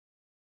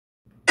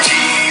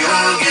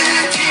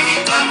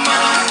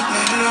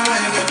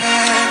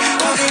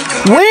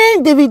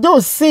When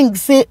Davido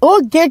sings, say,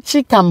 "Oh, get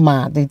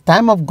Chioma, the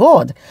time of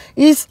God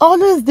is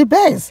always the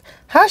best."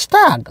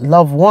 Hashtag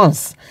love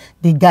once.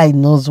 The guy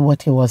knows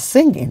what he was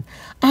singing.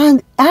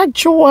 And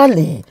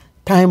actually,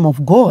 time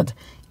of God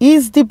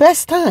is the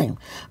best time.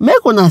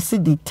 Make una see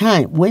the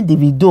time when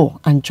Davido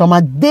and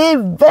Chioma, they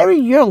very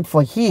young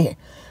for here.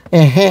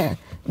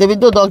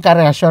 Davido don't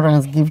carry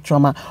assurance, give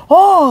Chioma.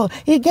 Oh,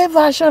 he gave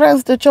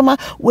assurance to Chioma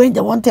when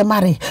they want to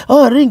marry.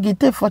 Oh, ring it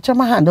take for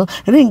Chioma hand. Oh,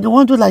 ring, you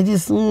want to do like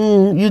this.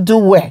 You do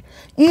well.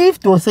 If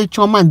to say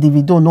Chioma and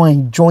Davido no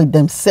enjoy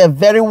themselves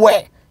very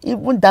well,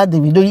 even that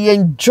Davido, he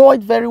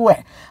enjoyed very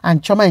well.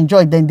 And Chioma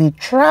enjoyed, then they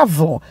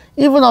travel.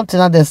 Even up to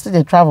now, they still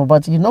they travel,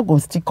 but you know, go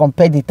still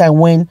compare the time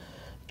when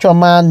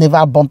Chioma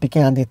never born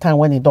pikin and the time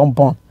when he don't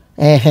born.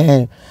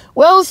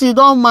 Once you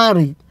don't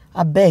marry,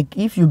 I beg,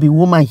 if you be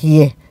woman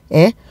here,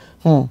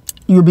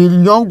 you be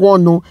young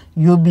one, no,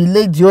 you be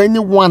lady or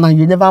anyone and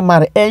you never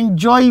marry.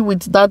 Enjoy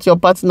with that your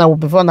partner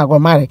before I go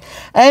marry.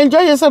 Enjoy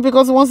yourself,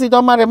 because once you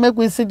don't marry, make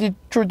we see the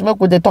truth, make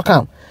we they talk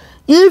am.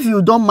 If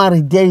you don't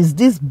marry, there is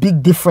this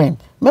big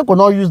difference. Make we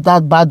not use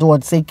that bad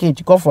word, say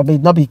cage, God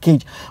forbid, not be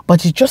cage.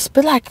 But it just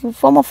be like,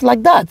 form of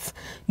like that.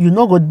 You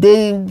know, go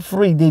day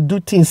free, they do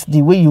things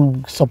the way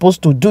you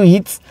supposed to do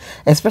it.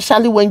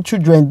 Especially when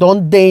children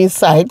don't day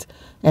inside.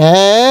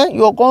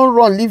 You're going to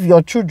run, leave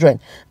your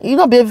children. You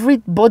know,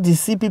 everybody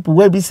see people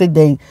where we say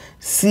they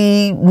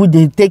see who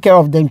they take care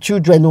of them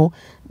children, or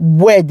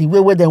where the way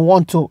where they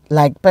want to.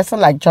 Like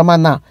person like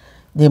Chioma now,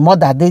 the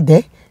mother they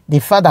there, the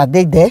father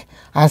they there,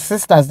 her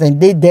sisters then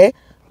they there.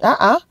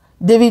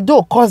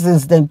 Davido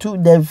cousins them too,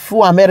 the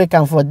full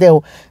American for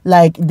them,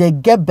 like they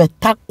get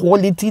better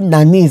quality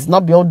nannies,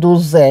 not be all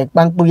those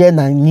bankboye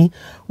nanny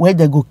where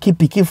they go keep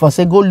picking for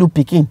say go look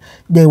picking.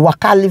 They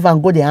waka live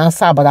and go they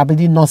answer, but I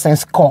be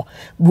nonsense call.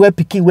 Where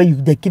picking where you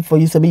they keep for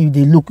you, say you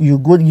they look, you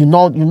go, you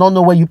don't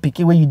know where you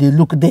picking where you they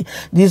look. They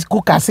this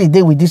cooker say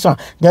they with this one,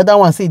 the other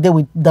one say they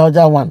with the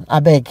other one. I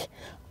beg.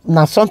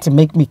 Now something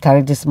make me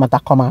carry this matter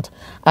come out.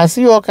 As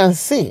you all can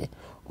see,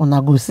 on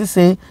a go see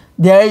say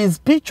there is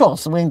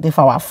pictures when they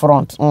for our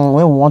front when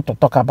we want to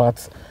talk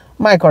about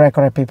my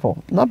correct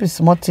people. Not be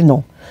smart,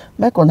 no.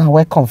 Make on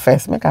our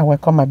confess. Make I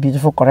welcome my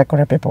beautiful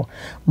correct people.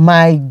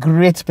 My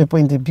great people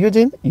in the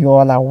building, you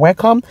all are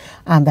welcome,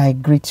 and I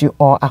greet you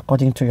all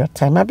according to your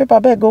time. My people,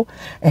 go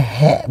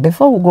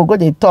before we go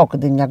they talk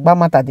the nyagba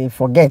matter they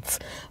forget.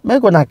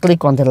 Make gonna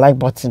click on the like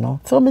button. No?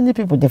 So many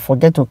people they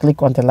forget to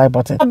click on the like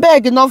button. I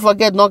beg, not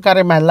forget, not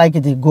carry my like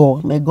they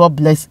go. May God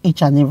bless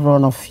each and every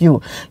one of you.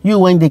 You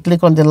when they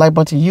click on the like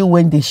button, you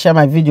when they share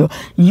my video,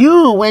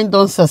 you when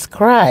don't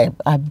subscribe.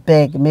 I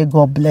beg, may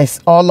God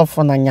bless all of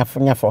you and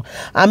nyafo.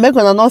 I'm not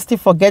gonna not still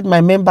forget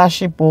my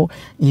membership.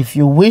 If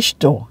you wish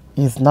to,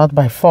 it's not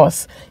by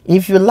force.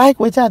 If you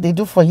like what they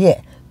do for you,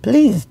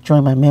 please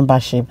join my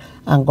membership,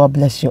 and God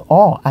bless you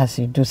all as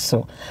you do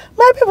so.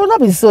 My people,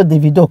 not be so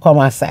Davido come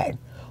outside.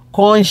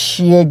 Come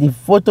share the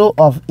photo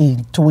of a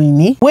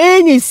twinnie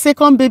when his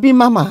second baby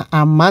mama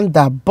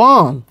Amanda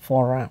born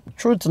for him.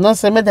 Truth not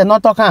say me they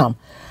not talk am.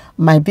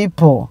 My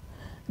people,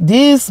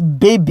 this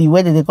baby,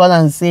 where did they call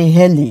and say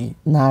Haley,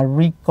 now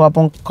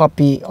carbon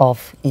copy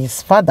of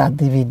his father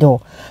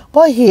Davido.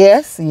 But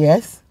yes,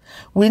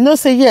 we know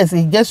say yes,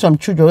 he gets some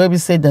children where we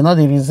say they not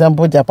they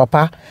resemble their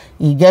papa.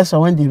 He gets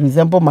some when they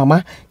resemble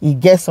mama. He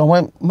gets some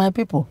when, my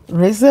people,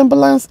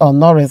 resemblance or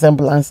no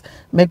resemblance,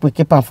 make we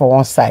keep them for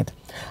one side.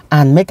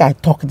 And make I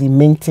talk the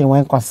main thing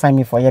when concern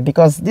me for you,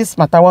 because this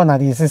matter one at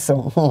this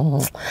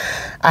so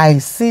I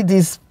see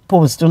this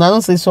post. And I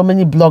don't say so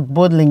many blog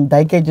bottling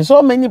that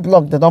so many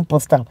blog they don't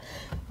post them.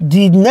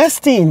 The next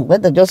thing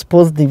when they just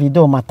post the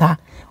video matter,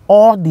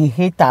 all the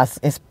haters,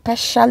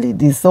 especially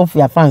the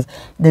Sophia fans,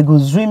 they go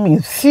zoom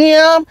in,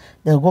 film,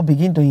 they go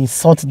begin to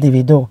insult the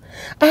video.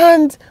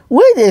 And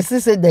when they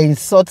say they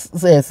insult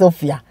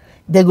Sophia,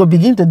 they go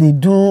begin to they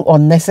do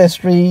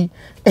unnecessary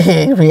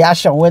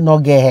reaction when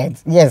not get head.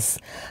 Yes,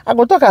 I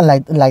go talking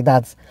like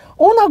that.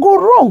 Una go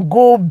wrong,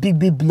 go big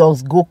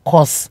blogs, go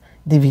curse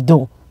the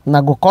video.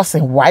 Una go curse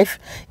him wife,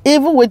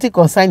 even waiting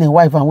consigning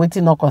wife and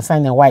waiting not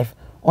consigning wife.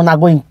 Una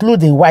go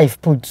including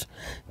wife put.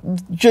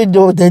 They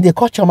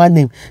call Chioma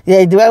name.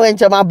 Yeah, the way when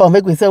Chioma born,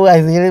 make we say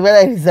whether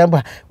I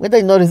resemble, whether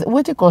you know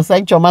waiting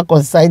consign Chioma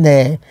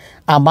consign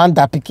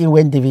Amanda picking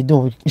when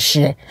Davido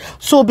share.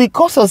 So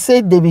because of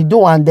say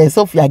Davido and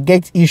Sophia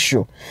get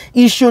issue,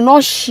 he should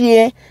not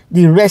share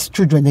the rest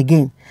children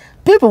again.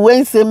 People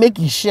when say make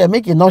it share,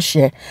 make it not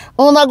share.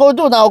 Una go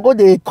do now go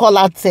they call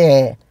out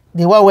the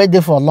one where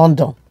they for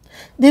London.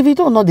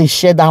 Davido know they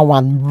share that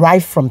one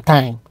right from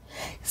time.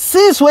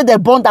 Since when they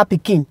born that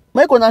pikin,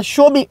 make gonna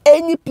show me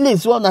any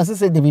place where I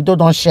say Davido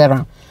don't share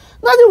them.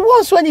 Now the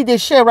ones when they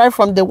share right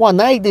from the one,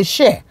 now they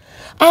share.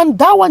 And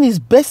that one is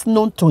best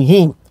known to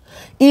him.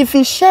 If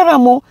he share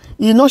them,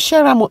 you know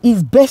share them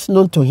is best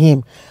known to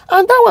him.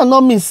 And that one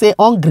not mean say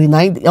hungry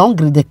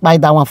they buy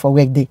that one for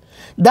work day.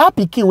 That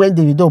pikin when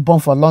Davido born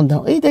for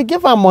London, they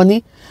give her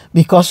money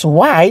because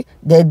why?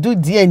 They do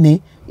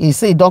DNA. He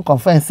say he don't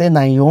confirm say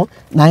na you.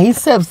 Now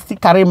himself still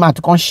carry mouth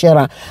to come share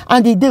am.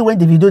 And the day when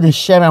the video they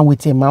share am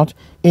with him mouth,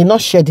 he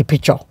not share the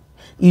picture.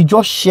 He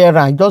just share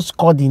am, just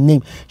call the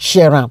name,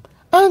 share am.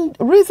 And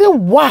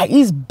reason why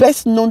is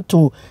best known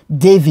to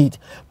David.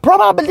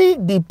 Probably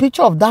the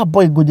picture of that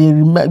boy go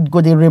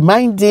they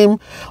remind him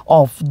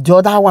of the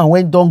other one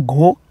when don't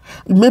go.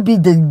 Maybe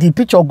the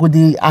picture go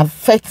they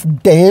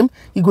affect them.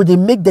 It go they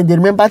make them they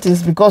remember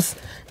things because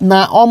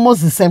now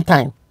almost the same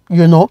time.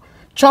 You know,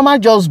 Chioma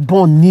just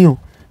born new.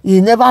 He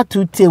never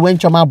too tell when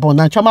Chioma born.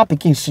 Now Chioma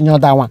picking senior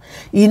that one.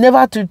 He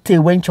never too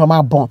tell when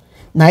Chioma born.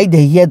 Now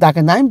they hear that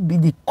and now be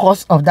the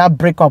cause of that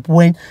breakup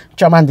when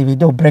Chioma and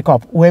Davido break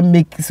up. When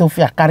make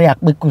Sophia carry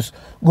Akpekus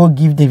go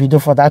give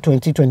Davido for that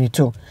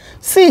 2022.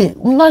 See,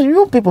 now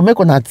you people make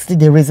una see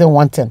the reason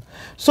one thing.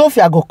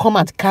 Sophia go come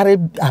and carry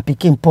a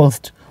picking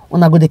post.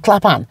 Una go the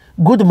clap on.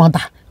 Good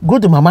mother,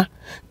 good mama.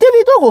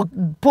 Davido go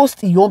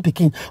post your own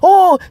picking.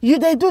 Oh, you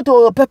they do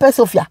to Pepe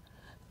Sophia.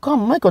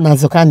 Come, make una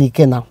zokani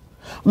ike now.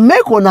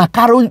 Make una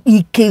carry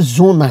Ike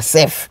zone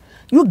herself.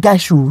 You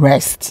guys should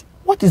rest.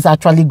 What is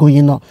actually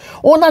going on?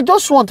 Una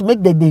just want to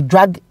make they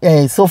drag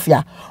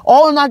Sophia.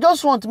 Or una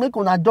just want to make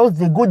una just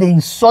they go they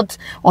insult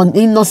on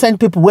innocent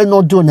people when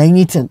not doing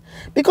anything.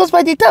 Because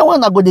by the time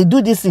when I go they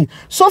do this thing,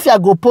 Sophia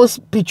go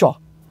post picture.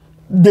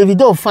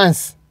 Davido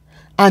fans.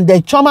 And the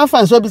Chioma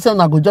fans will be saying,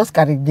 I go just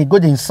carry, they go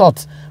the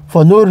insult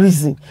for no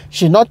reason.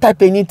 She not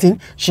type anything.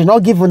 She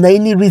not give una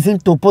any reason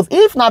to post.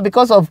 If not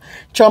because of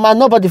Chioma,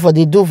 nobody for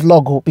the do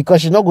vlog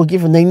because she not go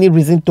give una any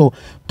reason to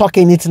talk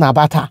anything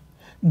about her.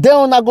 Then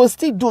una go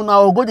still do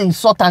now go the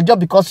insult and just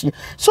because she.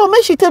 So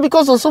make she tell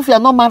because of Sophia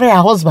not marry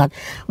her husband.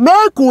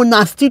 Make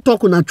una still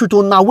talk una truth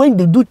una when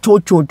they do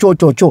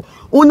cho.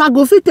 Una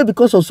go fit tell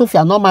because of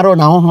Sophia not marry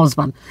her own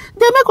husband.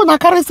 Then make una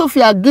carry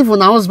Sophia give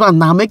una husband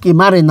now make him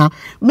marry now.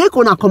 Make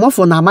una come off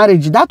on her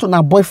marriage. That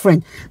una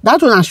boyfriend.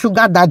 That una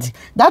sugar daddy.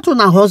 That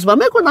una husband.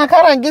 Make una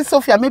carry and give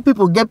Sophia. Make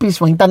people get peace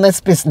for internet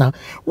space now.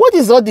 What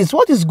is all this?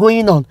 What is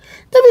going on?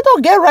 David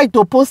don't get right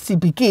to post the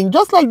pikin.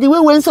 Just like the way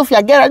when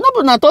Sophia get right.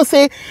 Nobody not to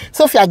say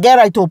Sophia get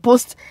right to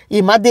post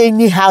Imade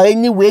anyhow,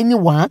 anyway,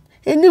 anyone,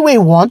 any way he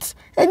wants,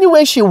 any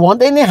way she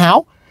wants,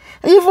 anyhow.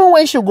 Even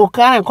when she go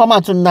cry and come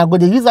out to now, go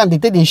they use and they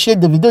take the shade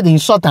the video, they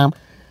insult them.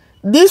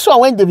 This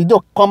one when the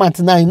video come out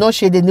now, you not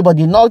shade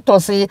anybody, not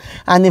to say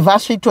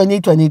anniversary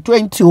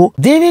 2022.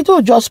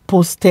 Davido just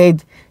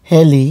posted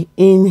Haley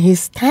in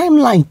his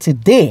timeline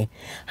today,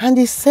 and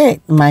he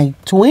said, "My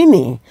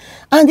twinnie,"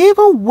 and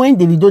even when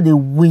Davido they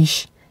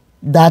wish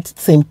that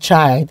same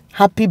child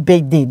happy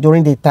birthday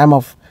during the time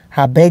of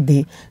her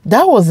birthday,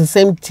 that was the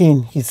same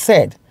thing he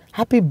said.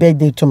 Happy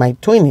birthday to my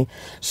twinnie.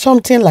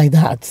 Something like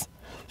that.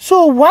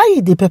 So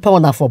why the pepper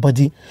on her for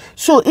body?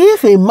 So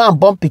if a man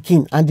born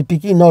pikin and the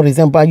pikin not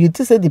resemble, you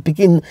say the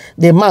pikin,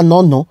 the man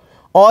not know,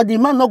 or the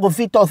man not go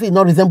fit us,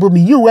 not resemble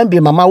me. You won't be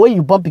mama when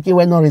you born pikin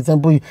when not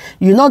resemble you.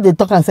 You know they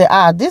talk and say,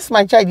 this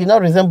my child did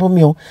not resemble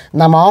me.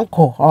 Now my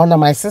uncle, or now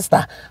my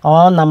sister,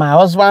 or now my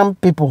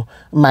husband people,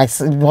 my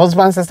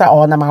husband sister,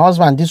 or now my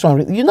husband, this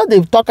one. You know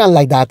they talking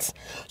like that.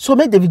 So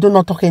make Davido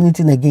not talk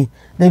anything again.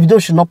 Davido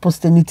should not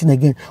post anything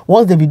again.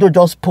 Once Davido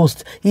just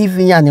post, if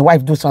he and his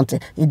wife do something,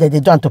 either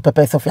they do to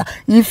Pepe Sophia.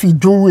 If he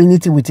do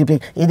anything with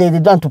it, either they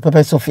do to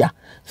Pepe Sophia.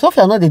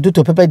 Sophia not they do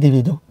to Pepe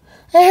Davido.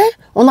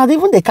 Not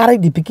even they carry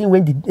the pikin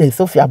when the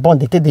Sophia born,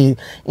 they take the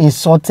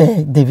insult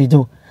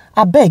Davido.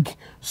 I beg,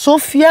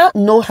 Sophia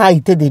know how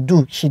it they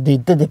do. She they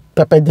the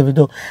pepper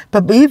Davido.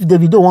 But if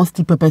Davido wants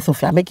to pepper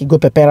Sophia, make it go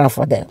prepare her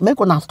for them. Make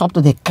una stop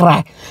to the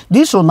cry.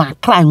 This one not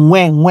cry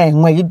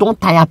when you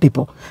don't tire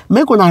people.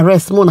 Make una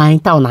rest more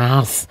enter on her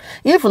house.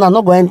 If una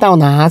not go enter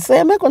on her house,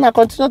 make una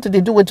continue to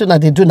they do what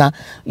they do now.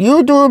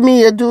 You do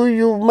me, you do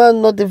you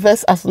man not the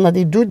verse as una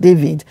they do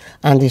David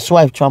and his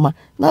wife Chioma.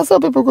 Now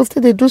some people go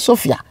still they do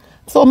Sophia.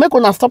 So make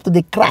una stop to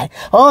the cry.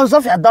 Oh,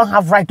 Sophia don't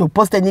have right to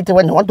post anything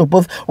when they want to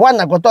post. One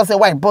I go to say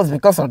why post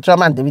because of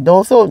Chioma and Davido.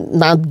 Also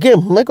now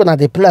game make una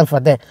the plan for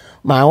that.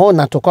 My own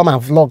na to come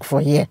and vlog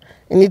for here.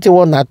 Anything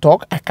wanna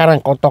talk, I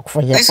can't talk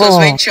for here. This was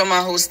when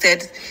Chioma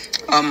hosted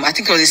I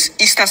think it was this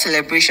Easter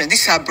celebration.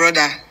 This is her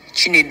brother,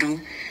 Chinedu.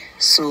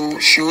 So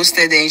she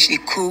hosted and she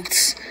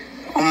cooked.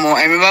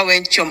 I remember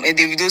when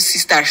Davido's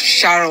sister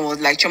Sharon was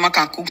like, Chioma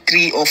can cook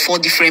 3 or 4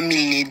 different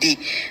meals a day.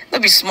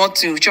 That'd be smart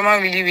too.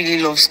 Chioma really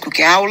loves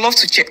cooking. I would love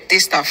to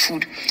taste her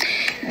food.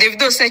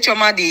 Davido said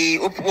Chioma the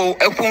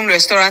open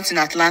restaurant in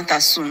Atlanta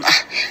soon.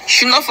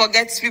 Should not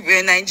forget people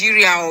in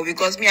Nigeria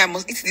because me I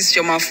must eat this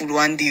Chioma food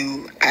one day.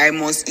 I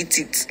must eat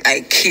it.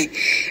 Like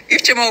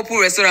if Chioma open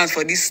restaurant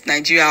for this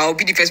Nigeria, I'll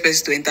be the first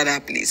person to enter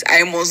that place.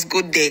 I must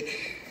go there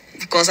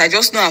because I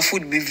just know her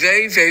food will be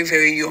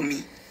very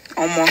yummy.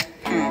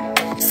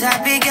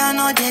 Sabi girl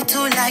no dey too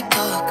like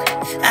talk.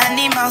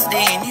 Animals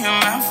they in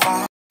human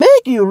form.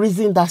 Make you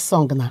reason that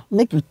song now.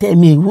 Make you tell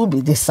me who be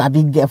the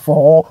sabi girl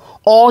for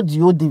all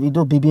the old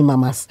Davido baby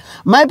mamas.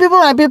 My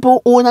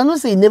people, when I know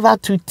say never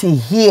to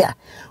hear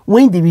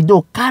when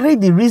Davido carry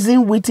the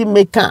reason waiting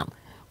make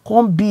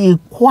come be a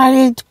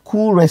quiet,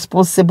 cool,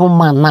 responsible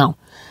man now.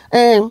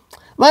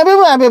 My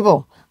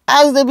people,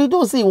 As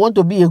Davido say, he want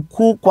to be a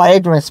cool,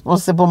 quiet,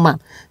 responsible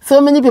man.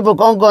 So many people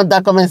can't go on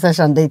that comment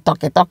section. They talk,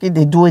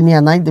 they do any,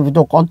 and then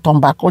Davido can't turn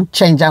back, can't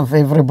change am for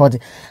everybody.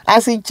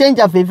 As he change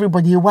am for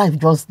everybody, his wife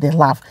just they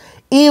laugh.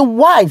 His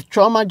wife,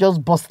 Chioma,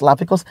 just bust laugh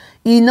because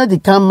he know the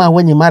kind man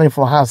when he marry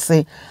for her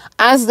say,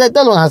 as they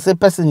tell her, say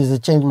person is a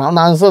change man.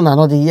 Now so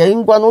another year,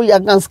 you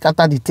can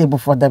scatter the table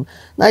for them.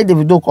 Now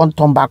Davido can't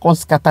turn back, can't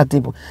scatter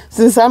table.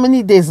 Since how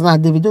many days now,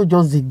 Davido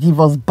just they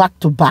give us back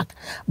to back.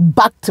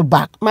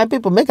 My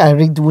people, make I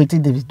read what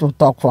Davido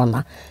talk for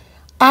now.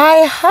 I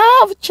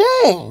have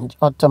changed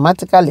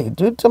automatically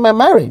due to my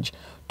marriage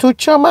to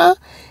Chioma.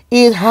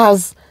 It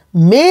has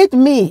made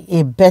me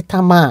a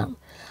better man.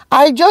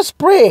 I just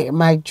pray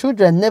my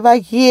children never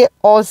hear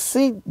or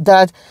see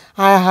that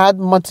I had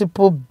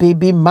multiple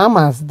baby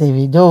mamas,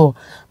 Davido.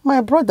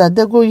 My brother,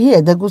 they go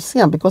hear, they go see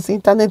them because the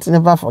internet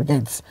never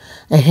forgets.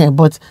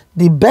 But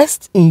the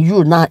best in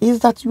you now is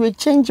that you're a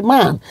changed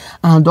man.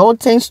 And all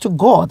thanks to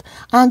God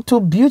and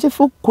to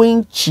beautiful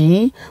Queen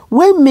Chi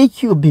will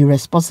make you be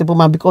responsible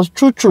man. Because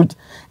truth,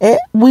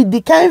 with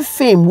the kind of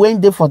fame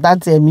when they for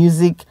that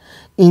music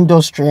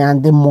industry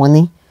and the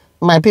money,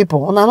 my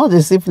people, and I know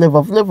they say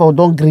Flavor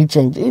don't agree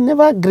change. He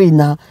never agree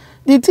now.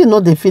 They know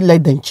they feel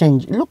like they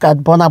change. Look at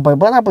Burna Boy.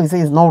 Burna Boy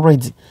says he's not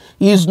ready.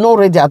 He's not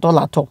ready at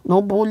all.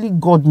 No, only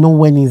God know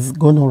when he's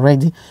going to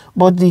ready.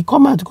 But the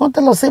comment can't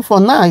tell us say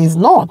for now he's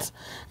not.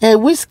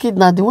 Whiskey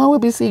now the one will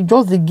be say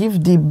just they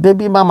give the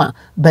baby mama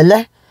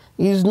Bele.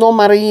 He's not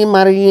marrying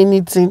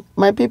anything.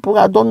 My people,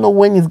 I don't know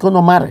when he's going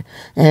to marry.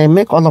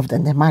 Make all of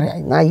them they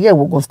marry. Now, yeah,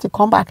 we're going to still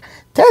come back.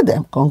 Tell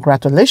them,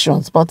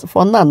 congratulations. But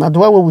for now, the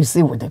way we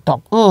see what they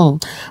talk.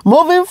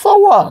 Moving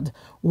forward,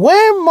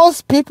 when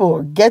most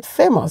people get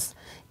famous,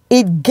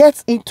 it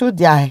gets into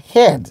their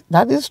head.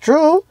 That is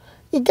true.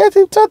 It gets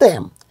into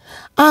them.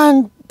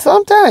 And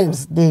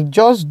sometimes they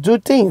just do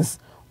things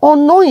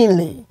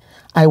unknowingly.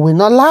 I will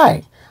not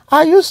lie.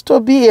 I used to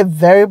be a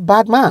very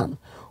bad man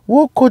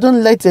who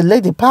couldn't let a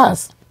lady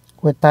pass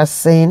without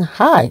saying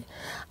hi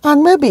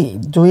and maybe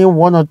doing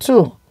one or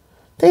two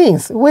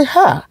things with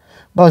her.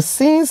 But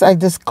since I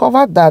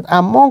discovered that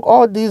among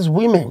all these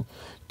women,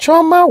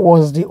 Chioma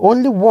was the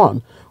only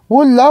one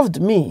who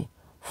loved me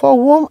for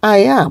whom I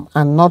am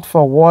and not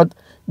for what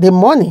the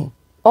money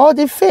or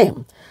the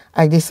fame,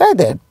 I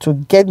decided to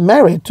get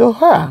married to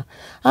her.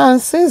 And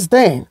since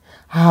then,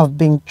 I have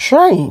been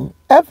trying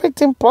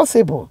everything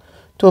possible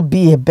to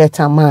be a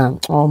better man,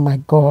 oh my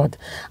God,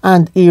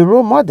 and a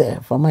role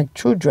model for my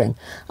children.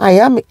 I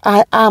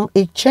am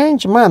a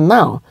changed man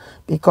now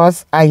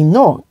because I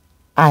know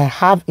I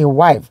have a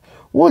wife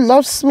who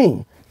loves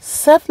me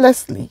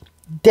selflessly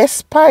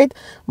despite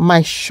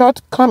my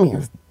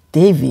shortcomings.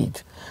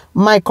 David,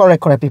 my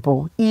correct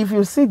people, if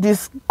you see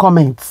these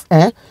comments,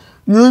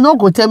 you no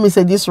go tell me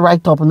say this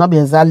write-up not be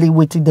exactly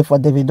waiting there for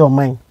Davido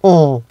mind.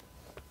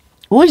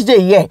 Which day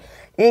yeah,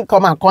 he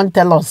come and come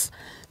tell us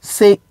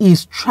say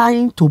he's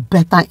trying to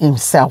better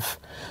himself.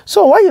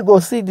 So when you go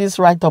see this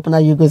write-up now,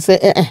 you go say,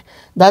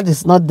 that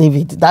is not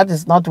David. That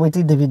is not what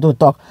Davido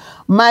talk.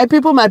 My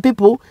people,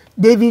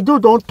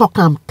 Davido don't talk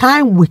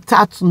time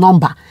without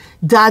number.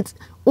 That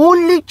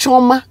only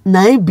Chioma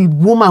na be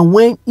woman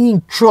when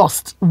in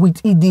trust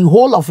with the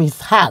whole of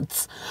his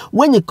heart.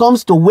 When it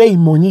comes to where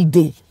money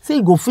dey, say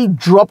he go feel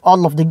drop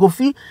all of the go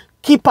feel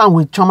keep on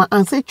with Chioma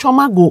and say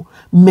Chioma go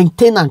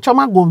maintain and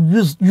Chioma go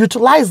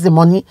utilize the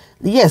money.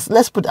 Yes,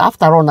 let's put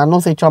after all. I know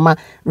say Chioma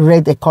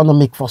read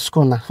economic for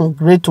school now.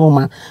 Great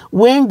woman.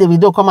 When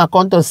Davido come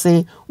and to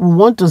say we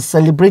want to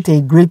celebrate a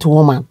great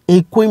woman,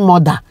 a queen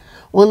mother.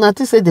 When I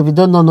say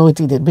Davido don't know what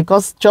he did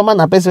because Chioma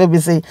na person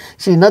will say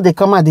she know they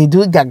come and they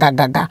do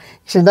gaga.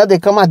 She know they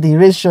come and they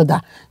raise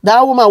shoulder.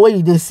 That woman where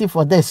you they see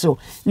for this, so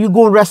you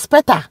go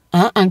respect her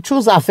and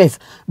choose her first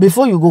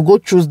before you go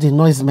choose the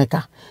noise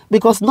maker.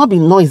 Because not be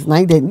noise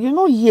neither. You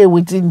know hear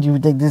within you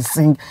they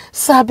sing.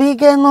 Sabi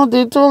girl no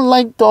they don't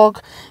like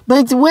talk.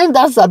 But when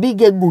that Sabi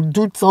girl go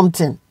do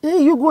something,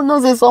 you go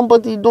know say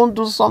somebody don't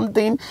do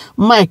something.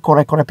 My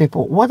correct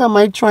people. What am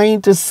I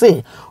trying to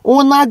say?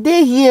 Una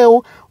day here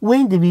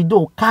when the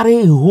video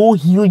carry a whole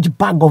huge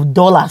bag of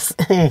dollars.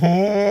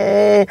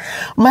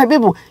 My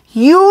people,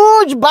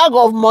 huge bag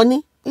of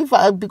money.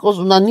 Because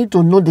we need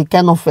to know the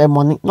kind of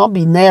money, not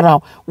be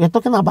naira. We are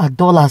talking about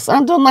dollars.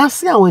 And don't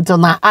see with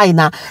on our eye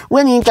now.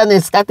 When the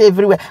internet scatter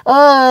everywhere,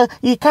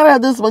 he carry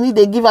this money,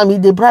 they give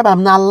him, they bribe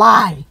him. Now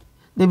lie.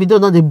 They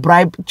don't know they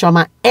bribe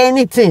Chioma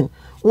anything.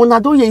 When I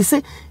do, you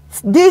say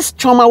this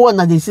Chioma one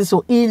that they see,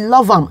 so he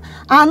love him.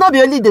 And not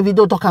be only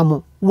Davido talk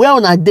him. Where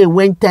on a day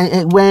when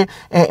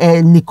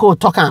Nico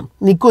talk him,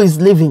 Nico is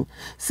leaving.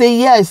 Say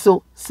yeah,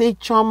 so. Say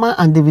Chioma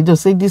and Davido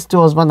say these two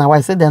husband and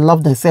wife say they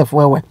love themselves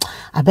well.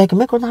 I beg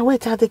make on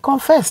wait till they come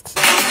first.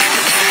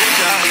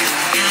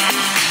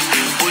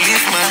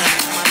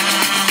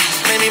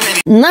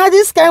 Now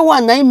this kind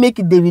one now make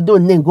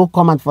Davido name go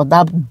comment for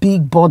that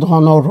big board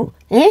honor.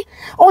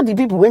 All the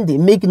people when they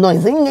make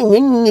noise,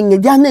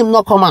 their name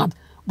not come out.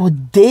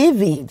 But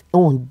David,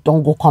 don't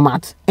go come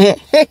out.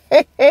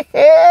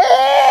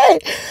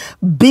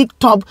 Big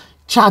top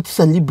chat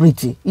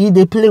celebrity.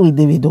 They play with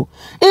Davido.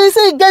 He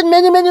say he get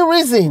many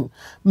reasons.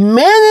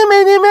 Many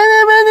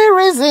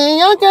reasons.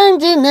 You can't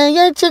deny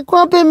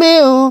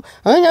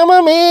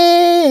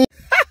me.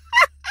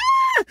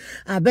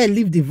 I better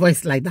leave the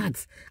voice like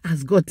that.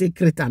 As God take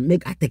credit and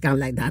make I take him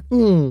like that.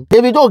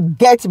 Davido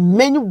get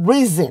many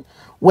reasons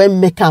when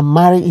make her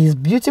marry his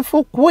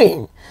beautiful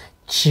queen,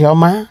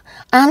 Chioma.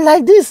 And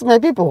like this, my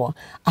people,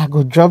 I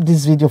go drop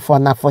this video for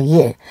now for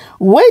here.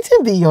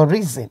 Waiting be your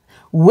reason.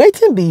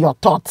 Waiting be your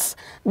thoughts.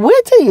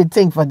 Waiting you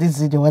think for this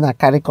video when I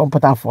carry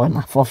computer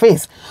for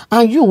face.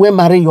 And you will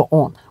marry your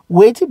own.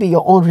 Waiting be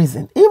your own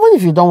reason. Even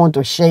if you don't want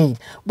to share it.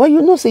 But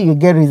you know say you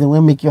get reason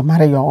when make you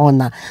marry your own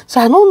now.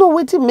 So I don't know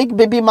what to make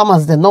baby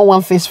mamas they no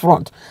one face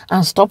front.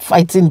 And stop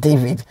fighting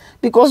David.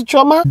 Because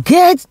Chioma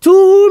get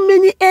too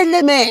many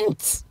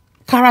elements,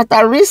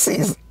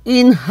 characteristics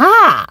in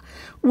her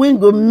when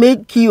go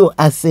make you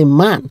as a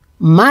man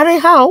marry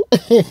how.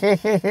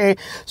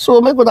 So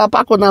make una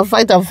pack on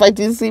fight and fight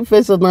you see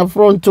face on the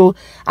front too.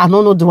 I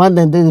don't know the one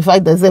then they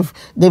fight themselves.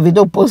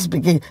 Davido post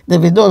speaking.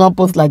 Davido not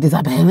post like this.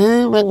 I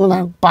make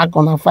una pack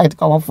on fight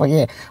come up for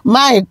here.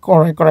 My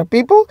correct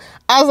people,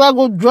 as I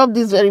go drop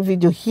this very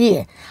video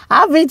here,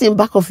 have it in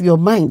back of your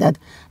mind that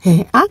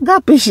hey, I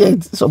got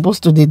patients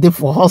supposed to dey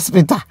for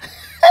hospital.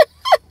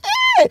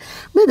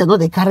 May they know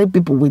they carry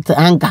people with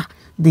anger.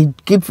 They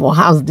keep for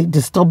house, they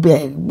disturb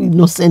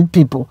innocent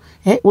people.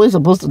 We're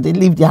supposed to they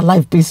live their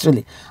life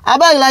peacefully.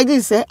 About like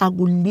this, I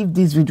will leave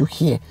this video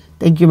here.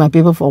 Thank you, my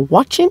people, for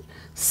watching.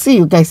 See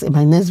you guys in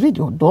my next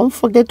video. Don't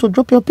forget to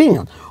drop your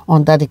opinion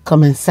under the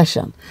comment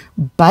section.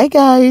 Bye,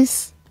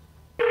 guys.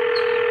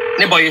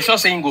 No, but you're sure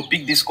saying go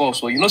pick this course.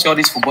 So you know, see all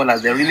these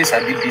footballers, they're really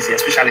a bit busy,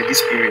 especially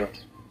this period.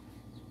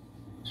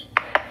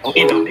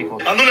 Okay, don't pick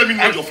up. And don't let me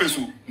nod your face.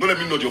 Don't let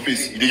me nod your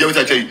face. You hear what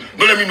I tell you?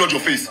 Don't let me nod your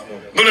face.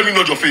 Don't let me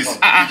nod your face.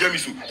 You hear me,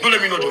 so? Don't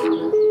let me nod your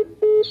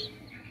face.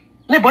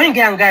 No, but you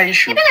get a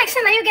issue. You be like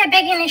saying that you get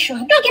begging issue.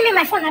 Don't give me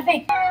my phone, I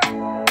beg.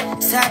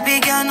 Sabi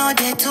girl no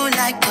dey too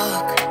like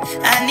talk.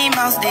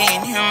 Animals they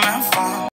in human form.